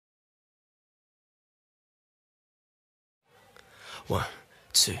One,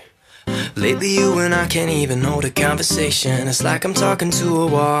 two. Lately you and I can't even hold a conversation. It's like I'm talking to a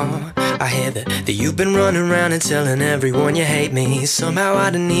wall. I hear that you've been running around and telling everyone you hate me. Somehow I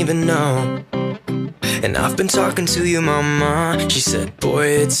didn't even know. And I've been talking to your mama. She said, boy,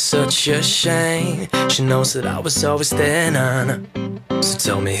 it's such a shame. She knows that I was always there, Nana. So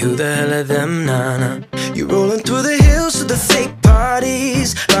tell me, who the hell are them, Nana? You rolling through the hills to the fake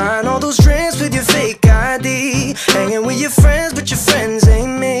parties, buying all those drinks with your fake ID, hanging with your friends, but your friends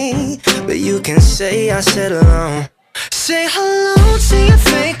ain't me. But you can say I said hello. Say hello to your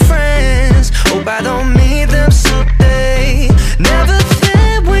fake friends. Hope I don't meet them someday. Never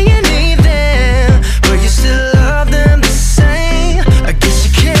there when you need them, but you still love them the same. I guess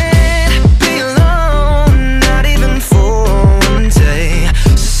you can't be alone, not even for one day.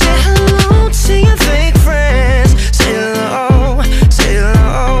 So say hello to your fake friends. Say hello, say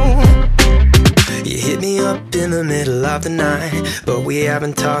hello. You hit me up in the middle of the night, but we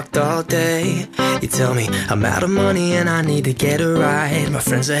haven't talked all day. You tell me I'm out of money and I need to get a ride. My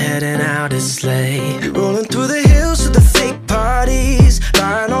friends are heading out, it's late. You're rolling through the hills to the fake parties,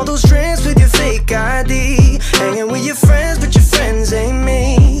 buying all those drinks with your fake ID, hanging with your friends, but your friends ain't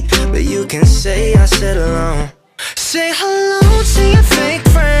me. But you can say I said hello. Say hello to your fake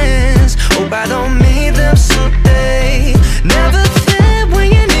friends. Hope I don't meet them someday. Never there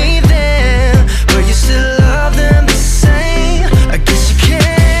when you need them, but you still love them the same. I guess you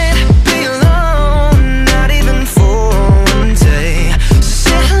can't be alone, not even for one day. So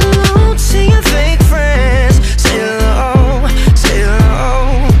say hello to your fake friends. Say hello, say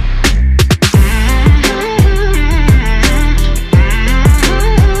hello.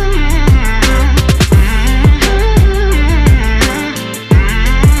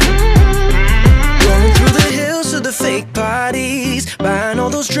 Rolling through the hills of the fake parties, buying all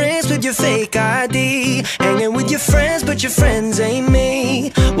those drinks with your fake ID, hanging with your friends, but your friends ain't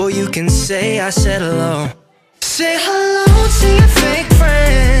me. Well, you can say I said hello. Say hello to your fake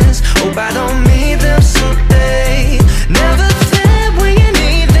friends. Hope I don't meet them someday. Never